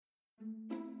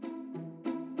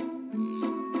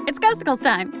It's Ghostacles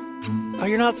time. Oh,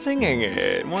 you're not singing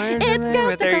it. Why aren't you It's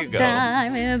singing it? There you Ghostacles go.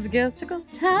 time. It's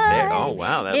Ghostacles time. There. Oh,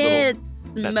 wow.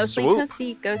 It's that mostly swoop.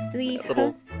 toasty, ghostly, That little-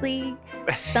 hostly,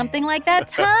 something like that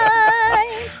time.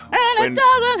 And it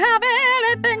doesn't have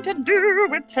anything to do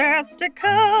with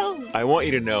testicles. I want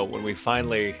you to know when we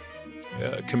finally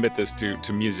commit this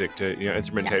to music, to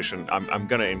instrumentation, I'm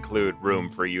going to include room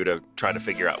for you to try to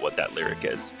figure out what that lyric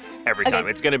is every time.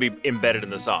 It's going to be embedded in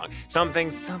the song.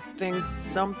 Something, something,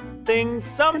 something,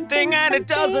 something, and it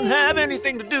doesn't have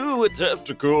anything to do with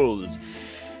testicles.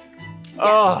 Yeah.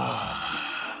 Oh,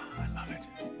 I love it.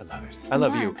 I love it. I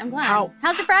love you. I'm glad.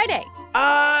 How's your Friday?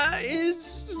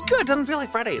 It's good. It doesn't feel like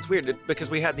Friday. It's weird because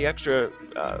we had the extra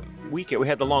weekend. We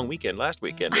had the long weekend last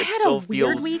weekend. I It had still a feels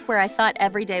weird week where I thought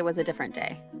every day was a different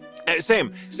day.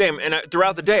 Same. And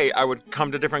throughout the day, I would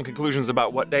come to different conclusions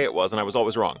about what day it was, and I was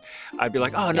always wrong. I'd be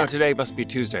like, oh, no, today must be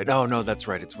Tuesday. No, that's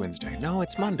right, it's Wednesday. No,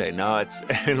 it's Monday. No, it's...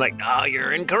 And like, no,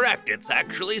 you're incorrect. It's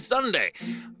actually Sunday.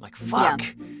 I'm like, fuck.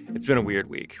 Yeah. It's been a weird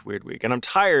week. And I'm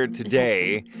tired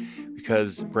today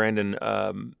because Brandon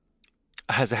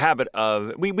has a habit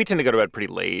of... We tend to go to bed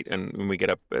pretty late, and when we get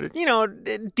up at,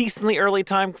 a decently early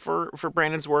time for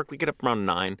Brandon's work. We get up around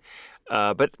 9.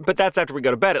 But that's after we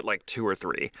go to bed at like 2 or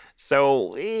 3.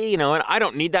 So, and I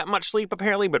don't need that much sleep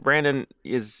apparently, but Brandon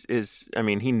is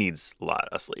he needs a lot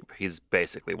of sleep. He's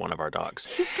basically one of our dogs.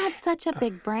 He's got such a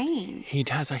big brain. He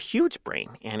has a huge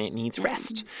brain and it needs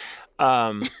rest.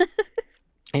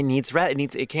 It needs rest.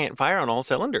 It can't fire on all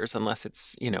cylinders unless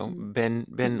it's,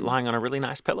 been lying on a really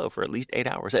nice pillow for at least 8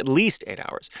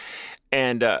 hours.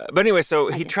 And, but anyway,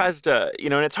 so he tries to,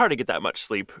 and it's hard to get that much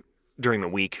sleep during the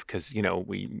week because,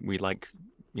 we like,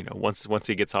 once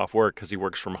he gets off work, because he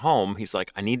works from home, he's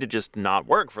like, I need to just not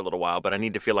work for a little while, but I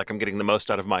need to feel like I'm getting the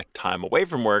most out of my time away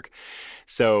from work.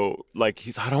 So like,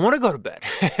 I don't want to go to bed.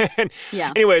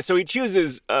 Yeah. Anyway, so he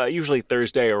chooses usually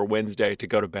Thursday or Wednesday to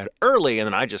go to bed early, and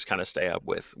then I just kind of stay up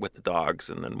with the dogs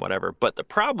and then whatever. But the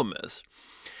problem is,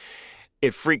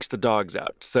 it freaks the dogs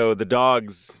out. So the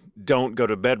dogs don't go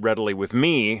to bed readily with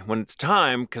me when it's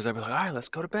time, because I'd be like, all right, let's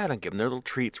go to bed. And give them their little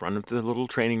treats, run them through the little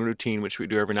training routine, which we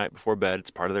do every night before bed. It's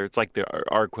part of it's like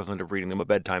our equivalent of reading them a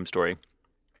bedtime story.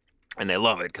 And they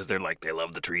love it because they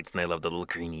love the treats and they love the little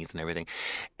creanies and everything.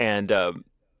 And,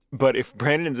 but if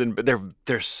Brandon's in,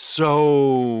 they're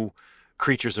so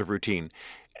creatures of routine.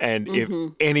 And if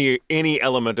any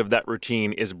element of that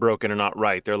routine is broken or not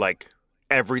right, they're like,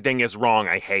 everything is wrong.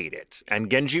 I hate it.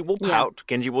 And Genji will pout. Yeah.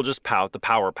 Genji will just pout, the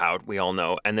power pout, we all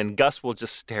know. And then Gus will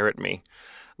just stare at me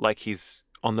like he's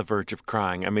on the verge of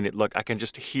crying. I mean, I can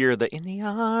just hear the "In the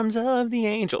Arms of the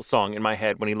Angel" song in my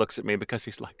head when he looks at me because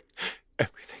he's like,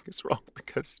 everything is wrong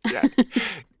because Daddy,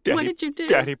 what did you do?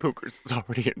 Daddy Pookers is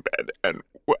already in bed. And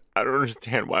I don't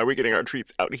understand why are we getting our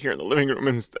treats out here in the living room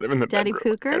instead of in the Daddy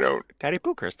bedroom. Pookers? Daddy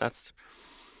Pookers, that's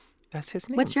his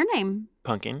name. What's your name?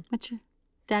 Pumpkin. What's your...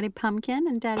 Daddy Pumpkin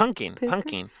and Daddy Pumpkin. Daddy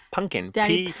Pumpkin. Punkin'.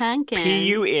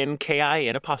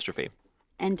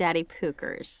 And Daddy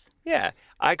Pookers. Yeah.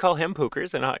 I call him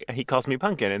Pookers and he calls me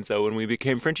Pumpkin. And so when we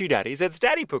became Frenchy Daddies, it's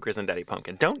Daddy Pookers and Daddy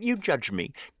Pumpkin. Don't you judge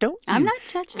me. I'm not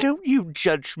judging. Don't you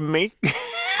judge me.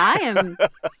 I am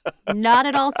not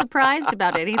at all surprised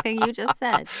about anything you just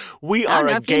said. We are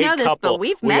a gay couple. This, but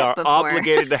we've met before. We are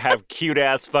obligated to have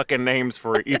cute-ass fucking names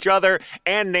for each other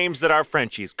and names that our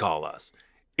Frenchies call us.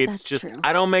 It's That's just, true.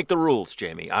 I don't make the rules,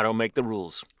 Jamie. I don't make the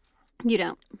rules. You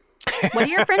don't. What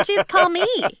do your Frenchies call me?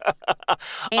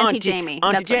 Auntie Jamie.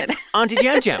 Auntie Jam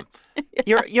Jam.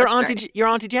 You're Auntie right. You're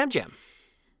Auntie Jam Jam.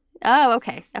 Oh,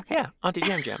 okay. Yeah, Auntie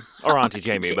Jam Jam. Or Auntie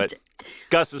Jamie, but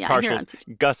Gus is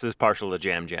partial to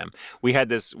Jam Jam. We had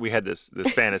this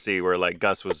fantasy where like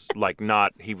Gus was like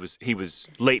he was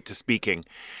late to speaking.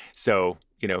 So,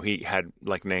 he had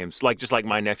like names, like just like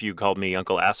my nephew called me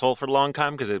Uncle Asshole for a long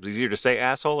time because it was easier to say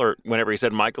asshole, or whenever he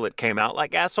said Michael, it came out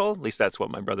like asshole. At least that's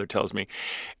what my brother tells me.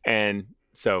 And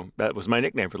so that was my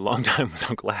nickname for a long time, was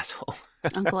Uncle Asshole.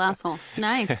 Uncle Asshole.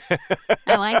 Nice.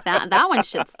 I like that. That one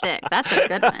should stick. That's a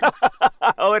good one.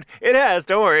 Oh, it has.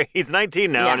 Don't worry. He's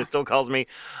 19 now and it still calls me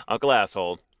Uncle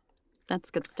Asshole. That's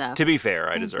good stuff. To be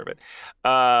fair, I deserve it.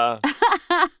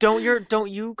 Don't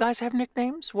you guys have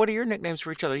nicknames? What are your nicknames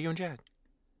for each other, you and Jack?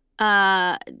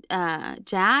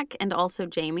 Jack and also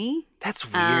Jamie. That's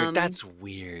weird. That's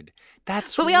weird.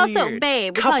 But we also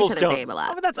Babe. We call each other Babe a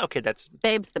lot. Oh, but that's okay.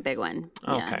 Babe's the big one.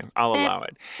 Okay, yeah. I'll allow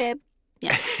it. Babe.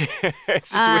 Yeah.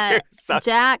 It's just weird.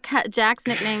 Jack's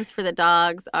nicknames for the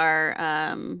dogs are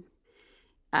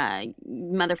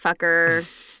motherfucker,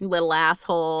 little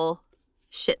asshole,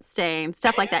 shit stain,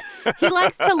 stuff like that. He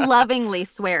likes to lovingly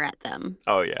swear at them.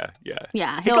 Oh, yeah, yeah.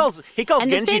 Yeah. He calls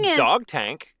Genji Dog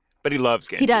Tank, but he loves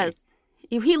Genji. He does.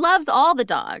 He loves all the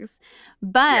dogs,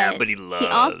 but yeah, but he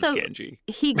loves Genji.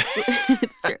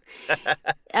 It's true.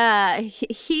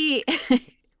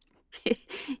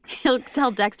 He'll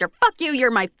tell Dexter, "Fuck you,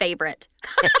 you're my favorite."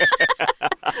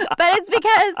 But it's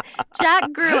because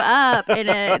Jack grew up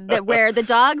where the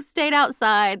dogs stayed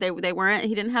outside. They weren't.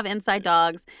 He didn't have inside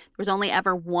dogs. There was only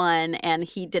ever one, and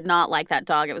he did not like that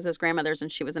dog. It was his grandmother's,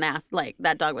 and she was an ass. Like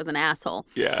that dog was an asshole.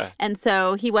 Yeah. And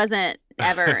so he wasn't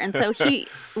ever. And so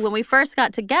when we first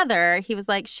got together, he was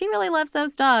like, "She really loves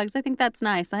those dogs. I think that's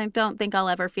nice. I don't think I'll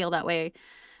ever feel that way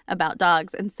about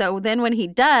dogs." And so then when he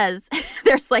does,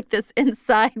 there's like this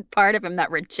inside part of him that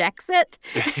rejects it.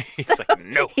 He's like,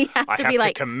 no, he has I to have be to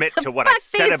like, commit to what I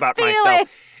said these about feelings. myself.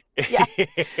 Yeah.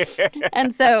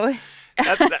 And so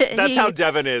that's how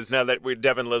Devin is now that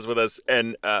Devin lives with us.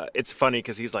 And it's funny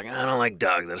because he's like, I don't like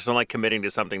dogs. I just don't like committing to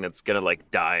something that's going to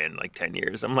like die in like 10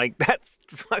 years. I'm like, that's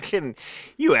fucking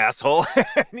you asshole.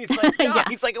 And he's like, no. Yeah.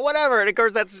 He's like, whatever. And of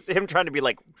course, that's him trying to be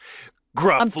like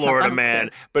gruff Florida man.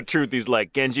 But truth, he's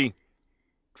like, Genji,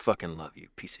 fucking love you,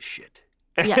 piece of shit.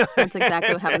 Yeah, that's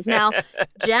exactly what happens. Now,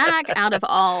 Jack, out of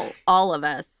all of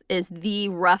us, is the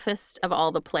roughest of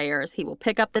all the players. He will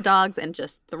pick up the dogs and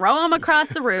just throw them across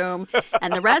the room,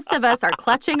 and the rest of us are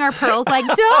clutching our pearls like,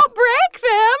 don't break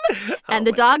them! And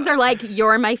the dogs are like,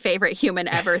 you're my favorite human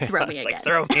ever, throw me again. Like,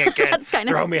 throw me again, That's kind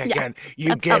of, throw me again,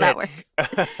 you that's get how it.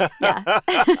 That works. Yeah.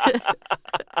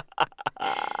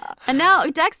 And now,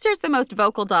 Dexter's the most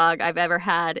vocal dog I've ever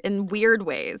had in weird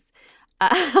ways.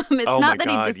 It's oh not my that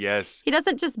God, he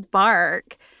doesn't just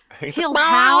bark. He'll like,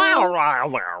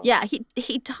 howl. Yeah,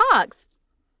 he talks.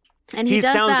 And he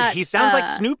sounds like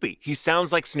Snoopy. He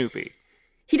sounds like Snoopy.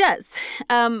 He does.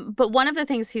 But one of the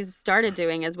things he's started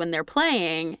doing is when they're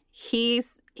playing, he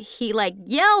like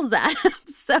yells at them.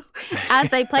 So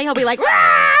as they play, he'll be like, "Rah,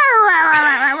 rah,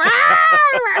 rah, rah,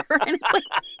 rah," and it's like,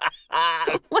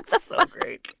 what's so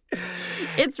great.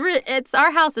 It's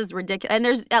our house is ridiculous, and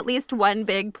there's at least one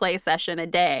big play session a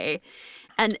day.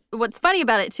 And what's funny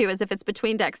about it too is if it's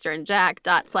between Dexter and Jack,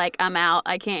 Dot's like, "I'm out.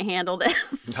 I can't handle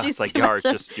this." She's like, too much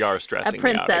 "You're stressing a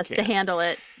princess me out. to handle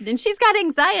it, and she's got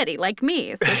anxiety like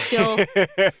me, so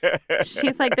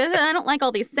she's like, "I don't like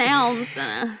all these sounds."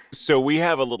 So we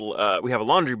have a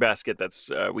laundry basket that's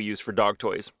we use for dog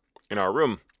toys in our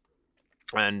room,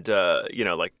 and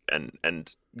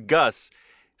and Gus.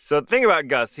 So the thing about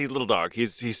Gus, he's a little dog.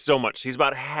 He's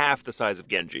about half the size of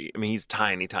Genji. I mean, he's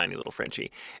tiny, tiny little Frenchie.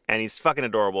 And he's fucking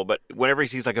adorable, but whenever he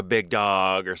sees like a big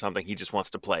dog or something, he just wants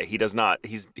to play. He does not,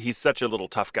 he's such a little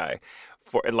tough guy.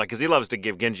 Cause he loves to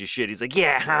give Genji shit. He's like,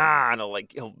 yeah, ha, and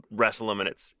he'll wrestle him, and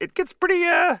it gets pretty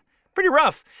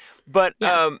rough. But,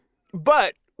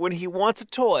 but when he wants a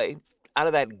toy out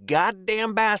of that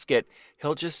goddamn basket,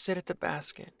 he'll just sit at the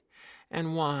basket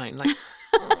and whine like,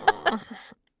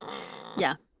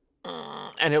 yeah.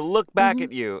 And he'll look back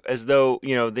at you as though,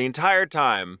 the entire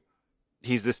time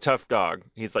he's this tough dog.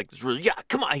 He's like,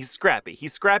 come on, he's scrappy.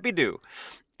 He's scrappy-doo.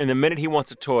 And the minute he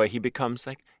wants a toy, he becomes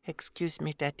like, excuse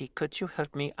me, Daddy, could you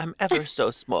help me? I'm ever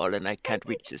so small and I can't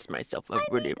reach this myself. I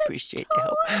really appreciate the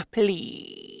help.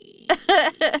 Please.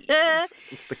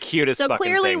 It's the cutest fucking thing. So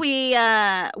clearly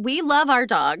we love our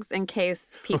dogs, in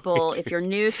case people, if you're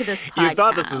new to this podcast. You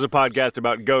thought this was a podcast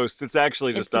about ghosts. It's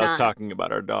actually just us talking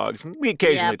about our dogs. We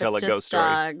occasionally tell a ghost story.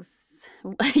 Dogs.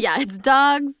 Yeah, it's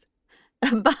dogs,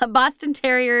 Boston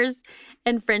Terriers,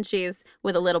 and Frenchies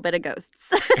with a little bit of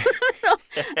ghosts.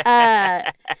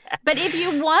 But if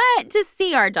you want to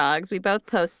see our dogs, we both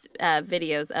post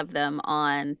videos of them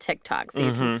on TikTok, so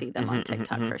you can see them on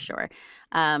TikTok for sure.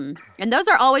 And those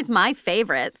are always my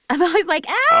favorites. I'm always like, the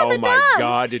dogs. Oh my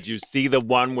God, did you see the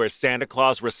one where Santa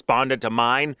Claus responded to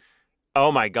mine?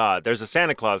 Oh my God, there's a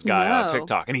Santa Claus guy on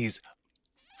TikTok, and he's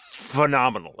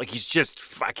phenomenal. Like, he's just,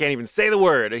 I can't even say the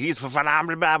word. He's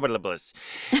phenomenal.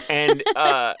 And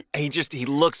he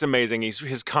looks amazing.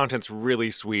 His content's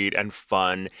really sweet and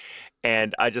fun.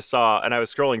 And I just saw, and I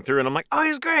was scrolling through, and I'm like, oh,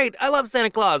 he's great. I love Santa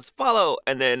Claus. Follow.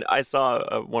 And then I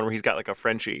saw one where he's got like a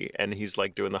Frenchie, and he's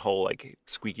like doing the whole like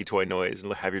squeaky toy noise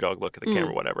and have your dog look at the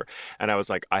camera, whatever. And I was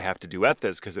like, I have to duet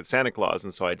this because it's Santa Claus.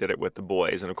 And so I did it with the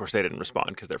boys. And of course, they didn't respond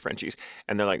because they're Frenchies.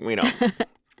 And they're like, we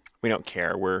don't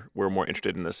care. We're more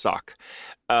interested in the sock.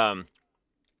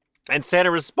 And Santa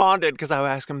responded because I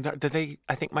asked him,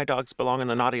 I think my dogs belong on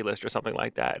the naughty list or something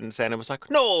like that. And Santa was like,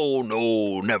 no,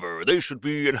 never. They should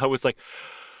be. And I was like,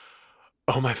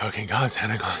 oh my fucking God,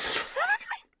 Santa Claus is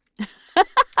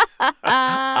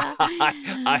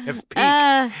I have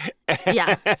peaked.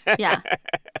 Yeah.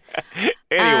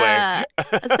 Anyway.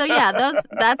 So yeah,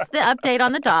 that's the update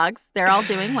on the dogs. They're all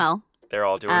doing well. They're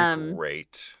all doing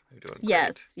great. They're doing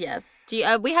great. Yes. Do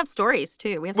you, we have stories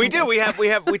too. We do. We have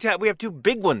two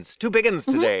big ones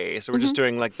today. So we're just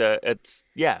doing like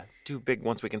two big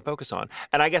ones we can focus on.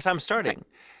 And I guess I'm starting.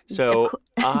 So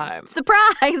I'm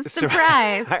surprise.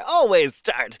 I always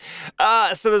start.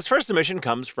 So this first submission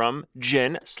comes from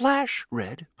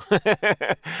Jen/Red.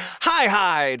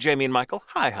 Hi, Jamie and Michael.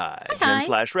 Hi.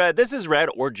 Jen/Red. This is Red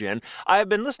or Jen. I have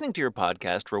been listening to your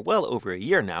podcast for well over a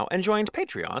year now and joined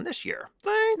Patreon this year.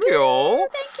 Thank you.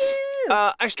 Thank you.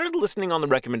 I started listening on the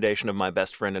recommendation of my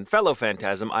best friend and fellow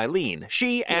phantasm, Eileen.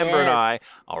 She, Amber, and I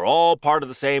are all part of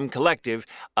the same collective,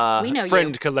 we know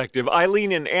friend collective.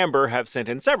 Eileen and Amber have sent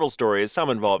in several stories, some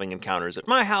involving encounters at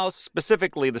my house,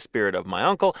 specifically the spirit of my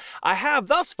uncle. I have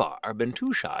thus far been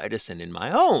too shy to send in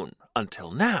my own,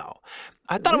 until now.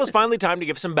 I thought it was finally time to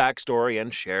give some backstory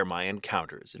and share my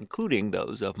encounters, including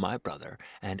those of my brother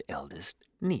and eldest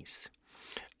niece.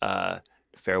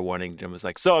 Fair warning, Jim was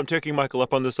like, so I'm taking Michael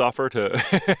up on this offer to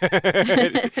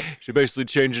basically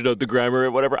change the grammar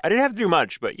or whatever. I didn't have to do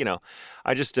much, but,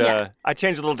 I just, I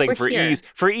changed a little thing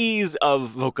for ease of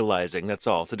vocalizing. That's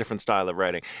all. It's a different style of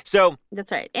writing. So.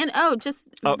 That's right. And,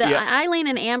 Eileen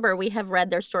and Amber, we have read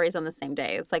their stories on the same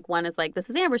day. It's like, one is like, this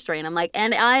is Amber's story. And I'm like,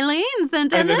 and Eileen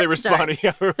sent in and then they responded.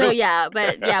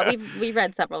 Yeah, we've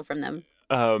read several from them.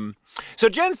 So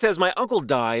Jen says, my uncle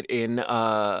died in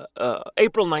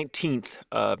April 19th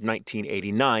of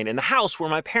 1989 in the house where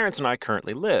my parents and I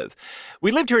currently live.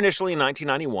 We lived here initially in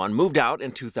 1991, moved out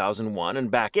in 2001,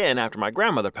 and back in after my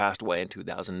grandmother passed away in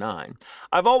 2009.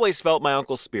 I've always felt my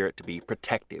uncle's spirit to be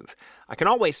protective. I can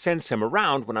always sense him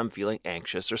around when I'm feeling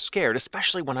anxious or scared,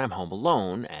 especially when I'm home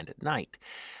alone and at night.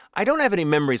 I don't have any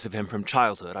memories of him from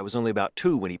childhood. I was only about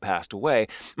 2 when he passed away.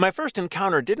 My first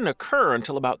encounter didn't occur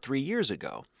until about 3 years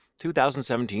ago.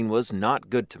 2017 was not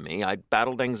good to me. I'd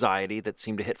battled anxiety that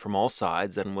seemed to hit from all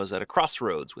sides and was at a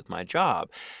crossroads with my job.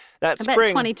 I bet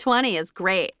 2020 is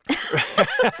great.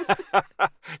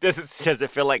 Does it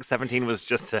feel like 17 was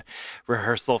just a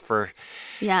rehearsal for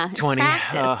 20?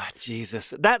 Practice. Oh,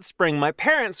 Jesus. That spring, my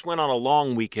parents went on a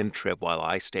long weekend trip while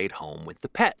I stayed home with the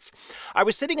pets. I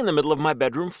was sitting in the middle of my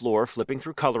bedroom floor, flipping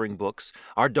through coloring books.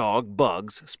 Our dog,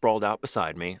 Bugs, sprawled out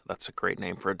beside me. That's a great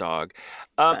name for a dog.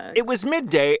 It was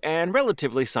midday and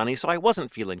relatively sunny, so I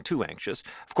wasn't feeling too anxious.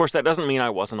 Of course, that doesn't mean I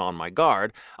wasn't on my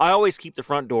guard. I always keep the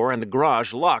front door and the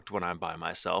garage locked when I'm by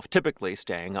myself, typically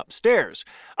staying upstairs.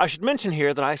 I should mention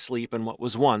here that I sleep in what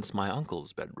was once my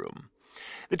uncle's bedroom.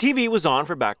 The TV was on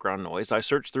for background noise. I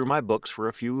searched through my books for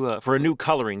a new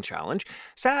coloring challenge.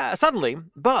 Suddenly,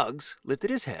 Bugs lifted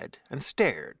his head and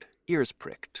stared, ears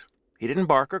pricked. He didn't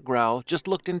bark or growl, just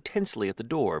looked intensely at the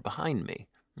door behind me.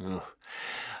 Ugh.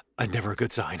 Never a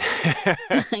good sign.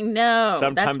 I know.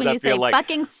 Sometimes that's when I you feel say, like,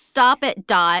 fucking stop it,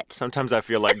 Dot. Sometimes I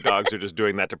feel like dogs are just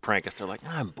doing that to prank us. They're like,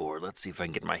 I'm bored. Let's see if I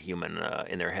can get my human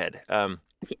in their head.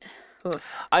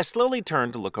 I slowly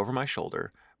turned to look over my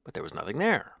shoulder, but there was nothing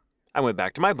there. I went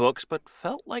back to my books, but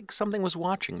felt like something was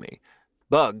watching me.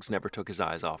 Bugs never took his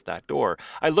eyes off that door.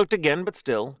 I looked again, but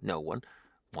still no one.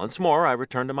 Once more, I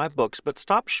returned to my books, but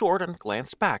stopped short and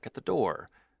glanced back at the door.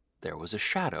 There was a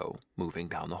shadow moving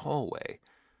down the hallway.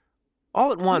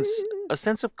 All at once, a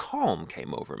sense of calm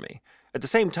came over me. At the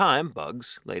same time,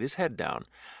 Bugs laid his head down.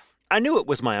 I knew it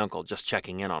was my uncle just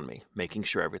checking in on me, making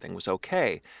sure everything was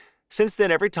okay. Since then,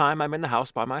 every time I'm in the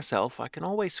house by myself, I can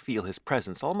always feel his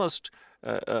presence, most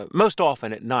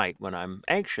often at night when I'm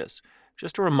anxious.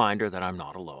 Just a reminder that I'm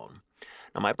not alone.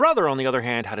 Now, my brother, on the other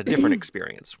hand, had a different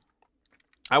experience.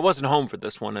 I wasn't home for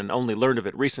this one and only learned of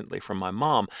it recently from my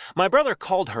mom. My brother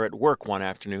called her at work one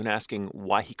afternoon asking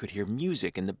why he could hear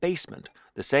music in the basement,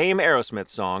 the same Aerosmith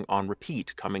song on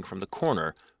repeat coming from the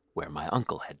corner where my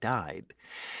uncle had died.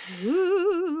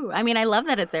 Ooh. I mean, I love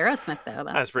that it's Aerosmith, though.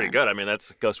 That's pretty good. I mean,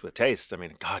 that's a ghost with taste. I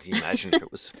mean, God, can you imagine if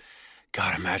it was...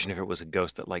 God, imagine if it was a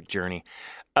ghost that liked Journey.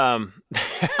 I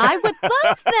would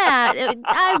love that.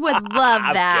 I would love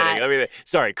that. I'm kidding.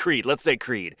 Sorry, Creed. Let's say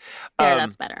Creed. There,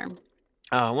 that's better.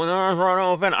 When I run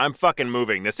open, I'm fucking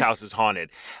moving. This house is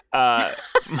haunted. 3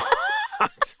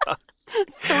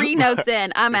 notes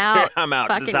in. I'm out. I'm out.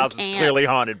 Fucking this house can't. is clearly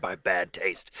haunted by bad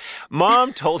taste.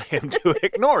 Mom told him to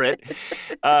ignore it.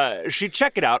 She'd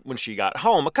check it out when she got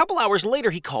home. A couple hours later,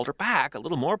 he called her back, a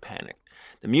little more panicked.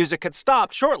 The music had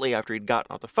stopped shortly after he'd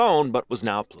gotten off the phone, but was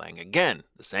now playing again.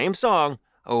 The same song,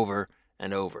 over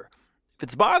and over. If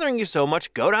it's bothering you so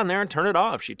much, go down there and turn it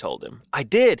off, she told him. I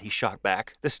did, he shot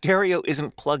back. The stereo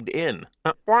isn't plugged in.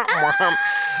 The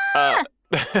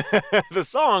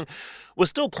song was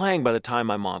still playing by the time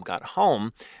my mom got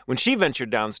home. When she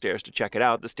ventured downstairs to check it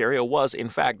out, the stereo was, in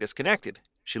fact, disconnected.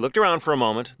 She looked around for a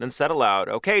moment, then said aloud,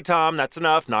 "Okay, Tom, that's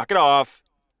enough. Knock it off."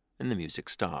 And the music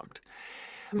stopped.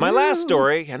 My last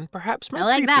story, and perhaps my I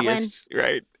like that one. creepiest,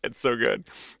 right? It's so good.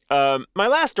 My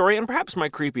last story, and perhaps my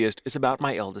creepiest, is about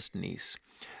my eldest niece.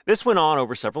 This went on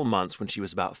over several months when she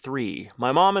was about 3.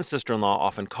 My mom and sister-in-law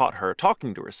often caught her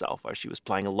talking to herself while she was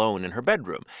playing alone in her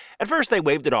bedroom. At first, they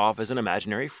waved it off as an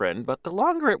imaginary friend, but the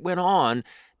longer it went on,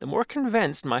 the more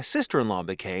convinced my sister-in-law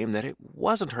became that it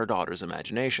wasn't her daughter's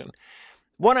imagination.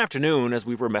 One afternoon, as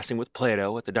we were messing with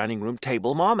Play-Doh at the dining room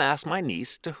table, Mom asked my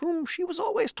niece to whom she was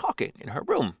always talking in her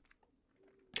room.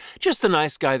 "Just the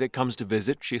nice guy that comes to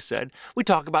visit," she said. "We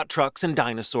talk about trucks and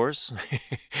dinosaurs."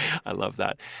 I love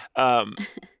that.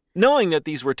 Knowing that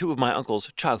these were 2 of my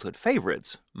uncle's childhood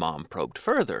favorites, Mom probed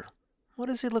further. "What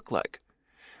does he look like?"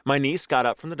 My niece got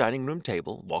up from the dining room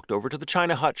table, walked over to the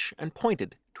china hutch, and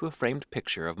pointed to a framed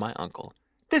picture of my uncle.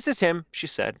 "This is him," she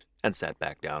said, and sat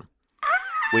back down.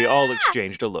 We all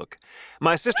exchanged a look.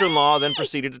 My sister-in-law then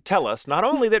proceeded to tell us not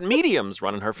only that mediums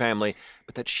run in her family,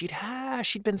 but that she'd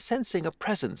been sensing a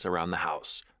presence around the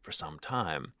house for some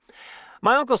time.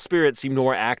 My uncle's spirit seemed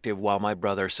more active while my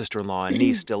brother, sister-in-law, and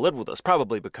niece still lived with us,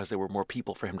 probably because there were more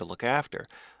people for him to look after.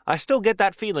 I still get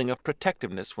that feeling of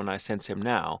protectiveness when I sense him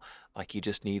now, like he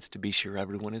just needs to be sure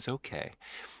everyone is okay.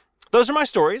 Those are my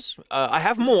stories. I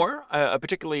have more, a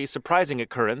particularly surprising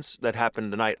occurrence that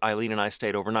happened the night Eileen and I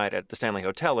stayed overnight at the Stanley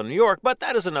Hotel in New York, but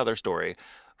that is another story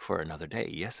for another day.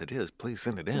 Yes, it is. Please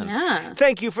send it in. Yeah.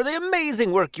 Thank you for the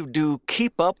amazing work you do.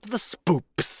 Keep up the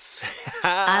spoops.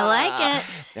 I like it.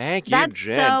 Thank you, That's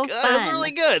Jen. so That's fun. really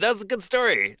good. That's a good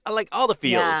story. I like all the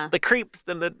feels. Yeah. The creeps,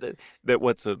 and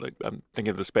I'm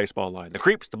thinking of the Spaceball line. The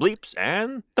creeps, the bleeps,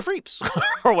 and the freeps.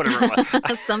 Or whatever it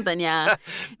was. Something, yeah.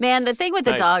 Man, the thing with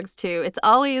the Nice. dogs, too, it's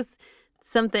always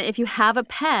something. If you have a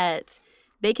pet,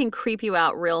 they can creep you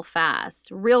out real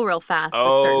fast with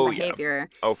certain behavior.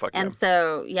 Oh, fuck And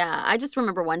so, yeah, I just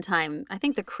remember one time, I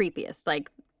think the creepiest,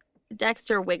 like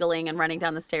Dexter wiggling and running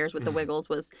down the stairs with the wiggles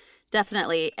was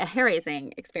definitely a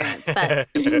hair-raising experience. But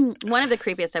one of the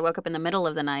creepiest, I woke up in the middle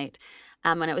of the night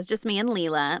when it was just me and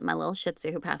Leela, my little Shih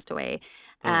Tzu who passed away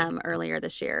earlier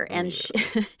this year. And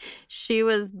she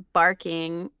was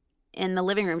barking in the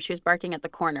living room. She was barking at the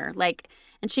corner,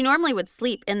 and she normally would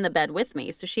sleep in the bed with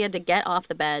me. So she had to get off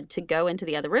the bed to go into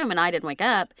the other room, and I didn't wake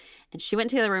up. And she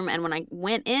went to the other room, and when I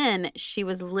went in, she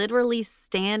was literally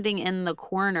standing in the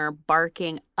corner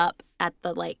barking up at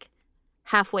the,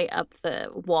 halfway up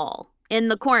the wall in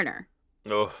the corner.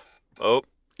 Oh,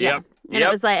 Yeah. And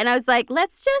it was and I was like,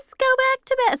 let's just go back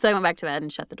to bed. So I went back to bed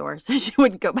and shut the door so she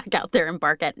wouldn't go back out there and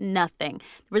bark at nothing.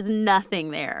 There was nothing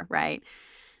there, right?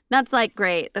 That's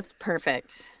great. That's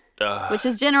perfect. Which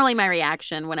is generally my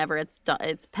reaction whenever it's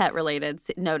pet related,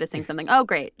 noticing something. Oh,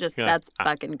 great. That's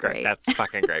fucking great. That's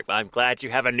fucking great. I'm glad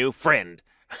you have a new friend.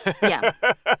 Yeah.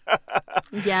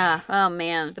 Yeah. Oh,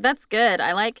 man. But that's good.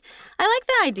 I like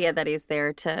the idea that he's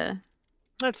there to...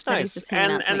 That's that he's nice. just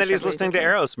hanging out to And make that he's sure listening to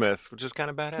everybody's Aerosmith, which is kind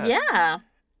of badass.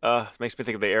 Yeah. Makes me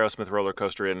think of the Aerosmith roller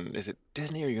coaster in, is it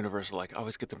Disney or Universal? I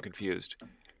always get them confused.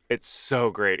 It's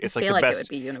so great. It's I like feel the like best. it would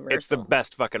be Universal. It's the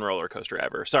best fucking roller coaster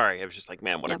ever. Sorry, it was just like,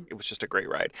 man, it was just a great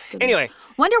ride. Anyway,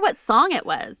 Wonder what song it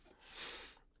was.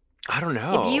 I don't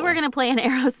know. If you were going to play an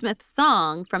Aerosmith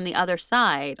song from the other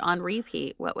side on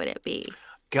repeat, what would it be?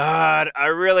 God, I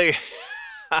really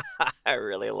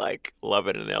like Love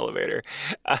It in an Elevator.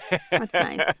 That's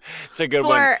nice. It's a good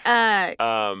one.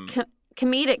 For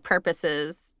comedic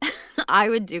purposes, I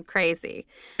would do Crazy.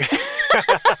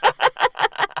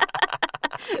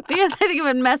 Because I think it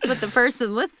would mess with the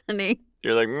person listening.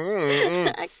 You're like,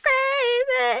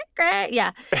 crazy.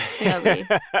 Yeah,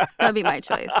 that'd be my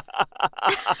choice.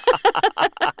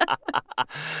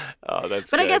 Oh,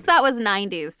 that's But good. I guess that was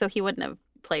 90s, so he wouldn't have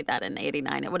played that in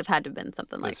 89. It would have had to have been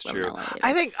something like That's Love true. in an Elevator.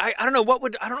 I think I don't know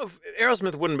if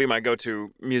Aerosmith wouldn't be my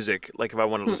go-to music. Like if I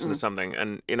wanted to listen to something,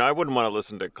 and I wouldn't want to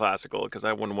listen to classical because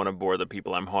I wouldn't want to bore the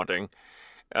people I'm haunting.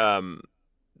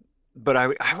 But I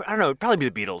don't know. It'd probably be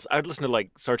the Beatles. I'd listen to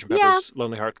like Sgt. Pepper's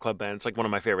Lonely Hearts Club Band. It's like one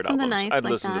of my favorite Something albums. nice I'd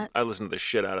like listen that. to the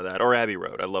shit out of that, or Abbey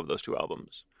Road. I love those 2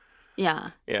 albums.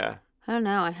 Yeah. Yeah. I don't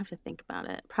know. I'd have to think about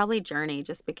it. Probably Journey,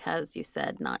 just because you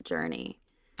said not Journey.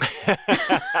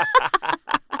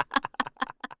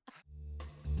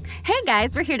 Hey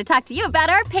guys, we're here to talk to you about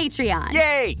our Patreon.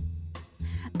 Yay!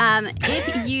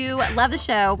 If you love the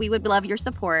show, we would love your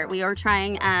support. We are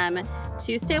trying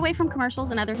to stay away from commercials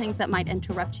and other things that might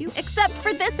interrupt you, except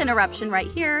for this interruption right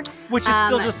here. Which is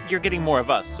still just, you're getting more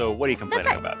of us, so what are you complaining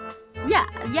right. about?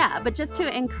 Yeah. But just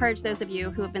to encourage those of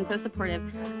you who have been so supportive,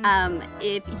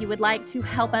 if you would like to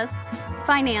help us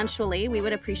financially, we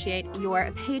would appreciate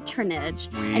your patronage.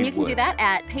 And you can do that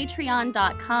at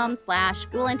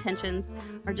patreon.com/ghoulintentions,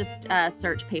 or just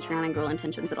search Patreon and Ghoul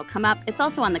Intentions. It'll come up. It's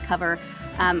also on the cover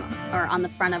or on the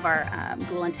front of our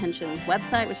Ghoul Intentions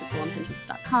website, which is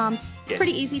ghoulintentions.com. It's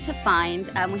pretty easy to find.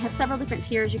 We have several different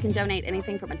tiers. You can donate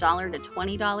anything from $1 to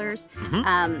 $20.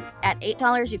 At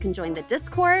 $8, you can join the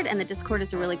Discord, and the Discord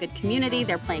is a really good community.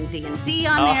 They're playing D&D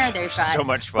on there. They've got so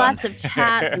much fun. Lots of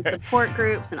chats and support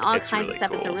groups and all kinds really of stuff.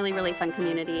 Cool. It's a really, really fun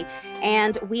community.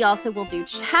 And we also will do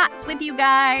chats with you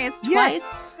guys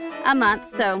twice a month.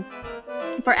 So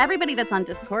for everybody that's on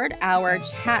Discord, our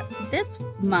chats this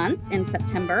month in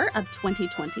September of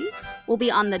 2020 will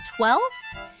be on the 12th.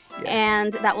 Yes.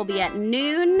 And that will be at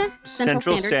noon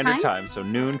Central Standard Time. So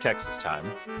noon Texas time.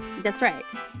 That's right.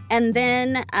 And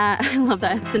then, I love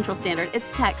that, Central Standard.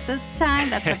 It's Texas time.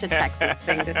 That's such a Texas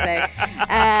thing to say.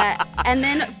 And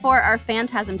then for our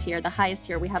Phantasm tier, the highest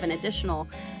tier, we have an additional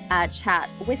chat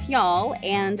with y'all.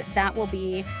 And that will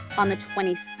be on the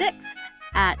 26th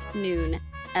at noon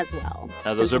as well.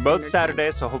 Now, those are both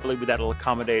Saturdays, so hopefully that'll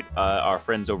accommodate our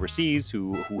friends overseas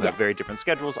who have very different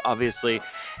schedules, obviously.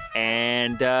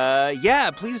 And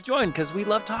please join, because we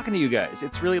love talking to you guys.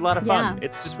 It's really a lot of fun.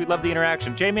 It's just, we love the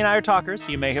interaction. Jamie and I are talkers,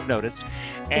 you may have noticed.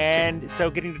 And so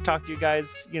getting to talk to you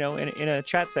guys, in a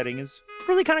chat setting is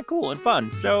really kind of cool and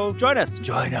fun. So join us.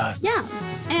 Yeah.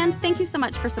 And thank you so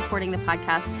much for supporting the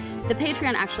podcast. The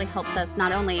Patreon actually helps us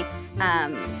not only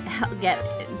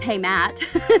pay Matt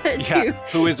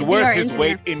who is worth his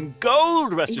weight in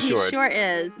gold, rest assured. He sure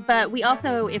is. But we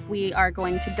also, if we are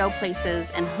going to go places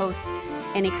and host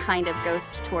any kind of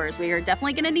ghost tours, we are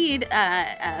definitely going to need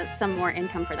some more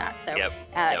income for that. So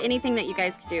anything that you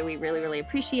guys can do, we really, really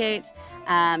appreciate.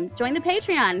 Join the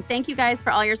Patreon. Thank you guys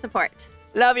for all your support.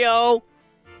 Love you.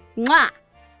 Mwah.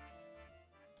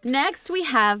 Next, we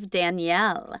have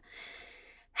Danielle.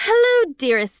 Hello,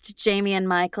 dearest Jamie and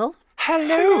Michael.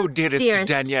 Hello, dearest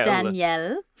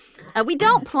Danielle. We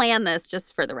don't plan this,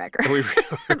 just for the record. We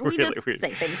just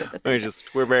say things at the same time.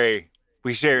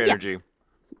 We share energy.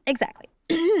 Exactly.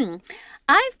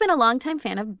 I've been a longtime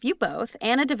fan of you both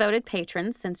and a devoted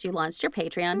patron since you launched your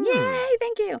Patreon. Yay,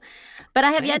 thank you. But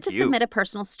I have yet to submit a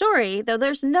personal story, though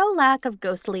there's no lack of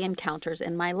ghostly encounters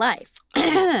in my life.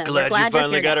 Glad you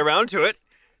finally got around to it.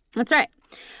 That's right.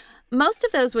 Most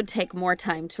of those would take more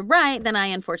time to write than I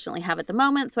unfortunately have at the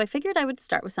moment, so I figured I would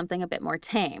start with something a bit more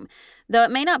tame. Though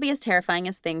it may not be as terrifying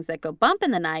as things that go bump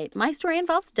in the night, my story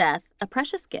involves death, a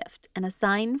precious gift, and a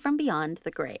sign from beyond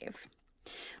the grave.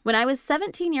 When I was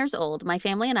 17 years old, my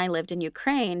family and I lived in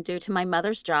Ukraine due to my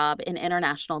mother's job in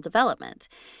international development.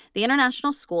 The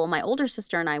international school my older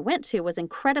sister and I went to was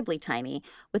incredibly tiny,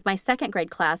 with my second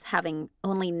grade class having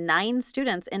only 9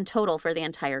 students in total for the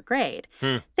entire grade.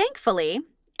 Thankfully,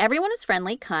 everyone is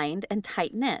friendly, kind, and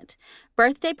tight-knit.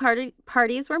 Birthday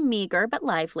parties were meager but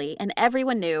lively, and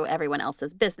everyone knew everyone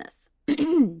else's business.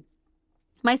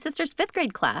 My sister's 5th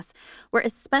grade class were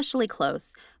especially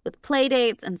close, with play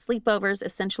dates and sleepovers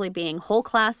essentially being whole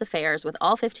class affairs with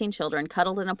all 15 children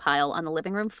cuddled in a pile on the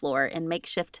living room floor in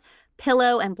makeshift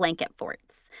pillow and blanket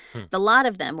forts. The lot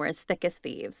of them were as thick as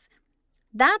thieves.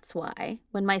 That's why,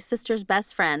 when my sister's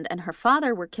best friend and her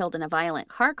father were killed in a violent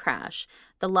car crash,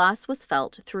 the loss was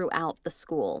felt throughout the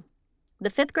school. The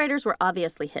 5th graders were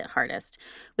obviously hit hardest,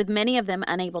 with many of them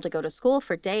unable to go to school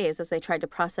for days as they tried to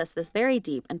process this very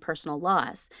deep and personal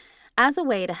loss. As a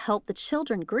way to help the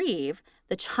children grieve,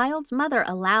 the child's mother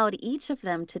allowed each of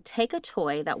them to take a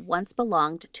toy that once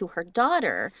belonged to her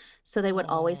daughter so they would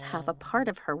always have a part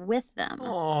of her with them.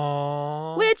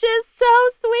 Aww. Which is so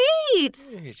sweet.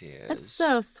 It is. That's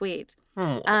so sweet.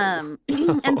 And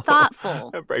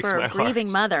thoughtful for a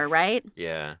grieving mother, right?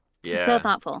 Yeah. So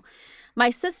thoughtful. My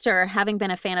sister, having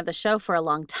been a fan of the show for a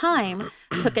long time,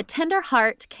 took a tender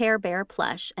heart Care Bear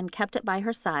plush and kept it by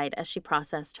her side as she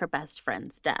processed her best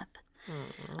friend's death.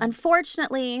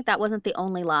 Unfortunately, that wasn't the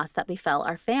only loss that befell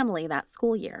our family that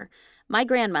school year. My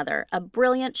grandmother, a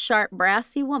brilliant, sharp,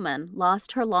 brassy woman,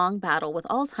 lost her long battle with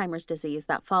Alzheimer's disease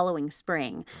that following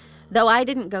spring. Though I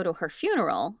didn't go to her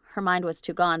funeral, her mind was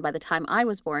too gone by the time I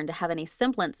was born to have any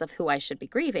semblance of who I should be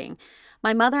grieving.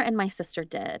 My mother and my sister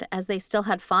did, as they still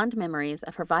had fond memories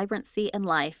of her vibrancy and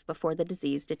life before the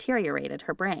disease deteriorated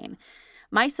her brain.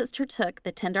 My sister took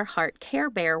the tender heart Care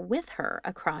Bear with her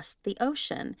across the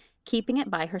ocean, keeping it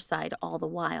by her side all the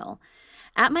while.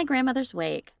 At my grandmother's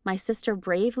wake, my sister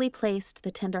bravely placed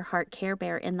the tender heart Care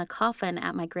Bear in the coffin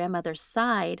at my grandmother's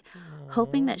side,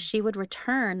 hoping that she would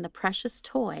return the precious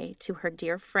toy to her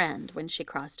dear friend when she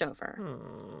crossed over.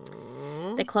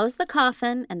 They closed the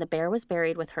coffin, and the bear was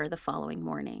buried with her the following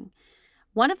morning.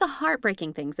 One of the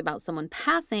heartbreaking things about someone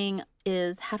passing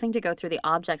is having to go through the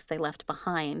objects they left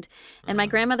behind, and my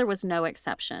grandmother was no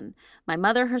exception. My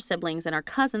mother, her siblings, and our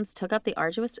cousins took up the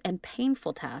arduous and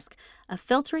painful task of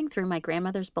filtering through my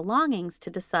grandmother's belongings to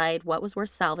decide what was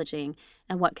worth salvaging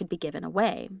and what could be given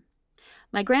away.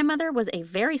 My grandmother was a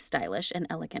very stylish and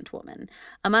elegant woman.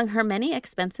 Among her many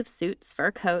expensive suits, fur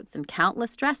coats, and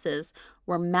countless dresses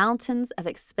were mountains of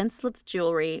expensive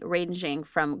jewelry ranging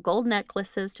from gold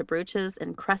necklaces to brooches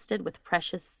encrusted with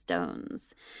precious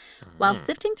stones. While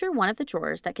sifting through one of the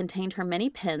drawers that contained her many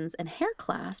pins and hair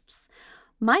clasps,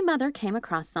 my mother came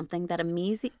across something that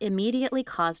immediately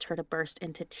caused her to burst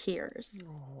into tears.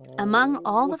 Among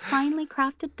all the finely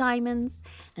crafted diamonds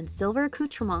and silver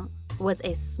accoutrement was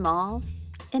a small,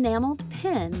 enameled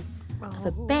pin of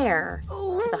a bear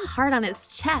with a heart on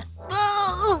its chest.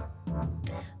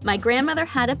 My grandmother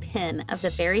had a pin of the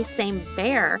very same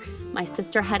bear my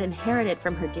sister had inherited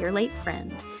from her dear late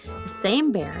friend, the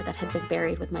same bear that had been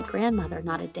buried with my grandmother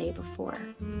not a day before.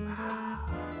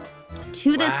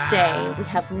 To this day, we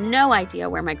have no idea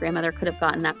where my grandmother could have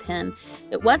gotten that pin.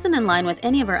 It wasn't in line with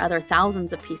any of her other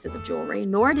thousands of pieces of jewelry,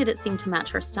 nor did it seem to match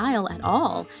her style at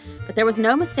all. But there was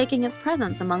no mistaking its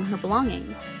presence among her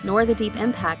belongings, nor the deep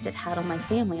impact it had on my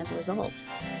family as a result.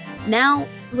 Now,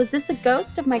 was this a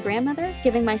ghost of my grandmother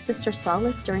giving my sister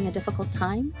solace during a difficult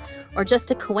time? Or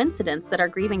just a coincidence that our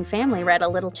grieving family read a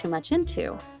little too much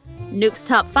into? Nuke's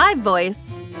Top 5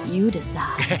 voice, you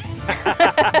decide.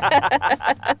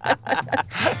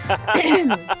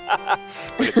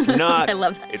 It's not. I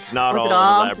love that. It's not Was all it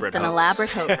all elaborate just an hoax. elaborate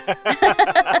hoax?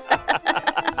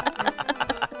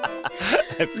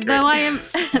 That's great.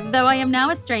 Though I am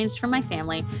now estranged from my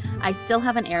family, I still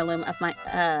have an heirloom of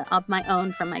my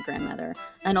own from my grandmother,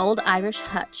 an old Irish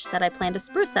hutch that I plan to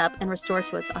spruce up and restore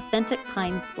to its authentic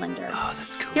pine splendor. Oh,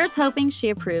 that's cool. Here's hoping she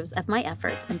approves of my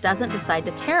efforts and doesn't decide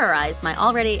to terrorize my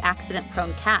already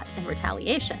accident-prone cat in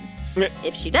retaliation.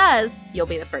 If she does, you'll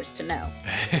be the first to know.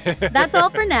 That's all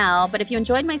for now, but if you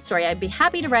enjoyed my story, I'd be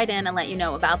happy to write in and let you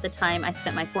know about the time I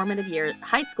spent my formative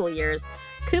high school years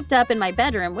cooped up in my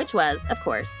bedroom, which was, of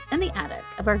course, in the attic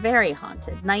of our very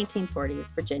haunted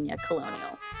 1940s Virginia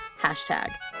colonial.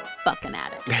 Hashtag fucking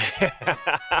attic.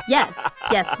 Yes,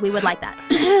 we would like that.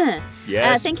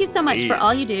 Yes, thank you so much for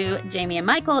all you please. do, Jamie and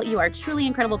Michael. You are truly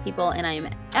incredible people, and I am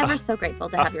ever so grateful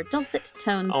to have your dulcet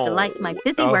tones delight my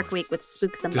busy work week with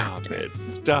spooks and laughter.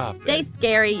 Stop Stay it.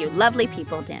 scary, you lovely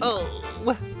people, Daniel.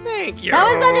 Oh, thank you. That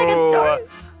was such a good story.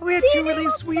 We had two really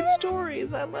sweet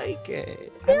stories. I like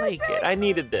it.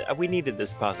 We needed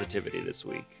this positivity this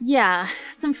week. Yeah,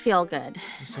 some feel good.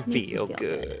 Some Need feel some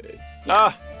good.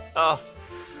 Yeah.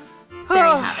 There you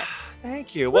have it.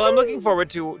 Thank you. Well, I'm looking forward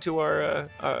to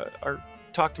our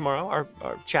talk tomorrow, our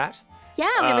chat. Yeah,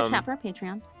 we have a chat for our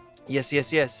Patreon. Yes.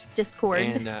 Discord.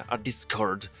 And our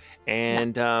Discord.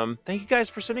 And thank you guys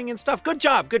for sending in stuff. Good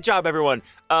job, everyone.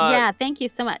 Yeah, thank you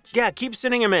so much. Yeah, keep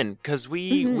sending them in because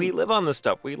we live on this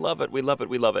stuff. We love it. We love it.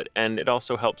 We love it. And it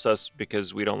also helps us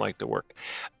because we don't like to work.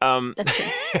 That's true.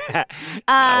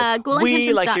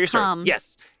 We like to hear stories. Ghoulintentions.com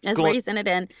Yes. is where you send it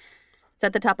in. It's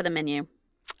at the top of the menu.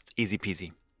 It's easy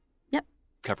peasy. Yep.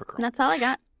 Cover girl. And that's all I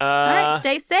got. All right,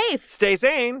 stay safe. Stay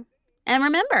sane. And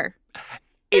remember,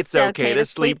 It's okay to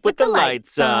sleep with the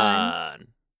lights on.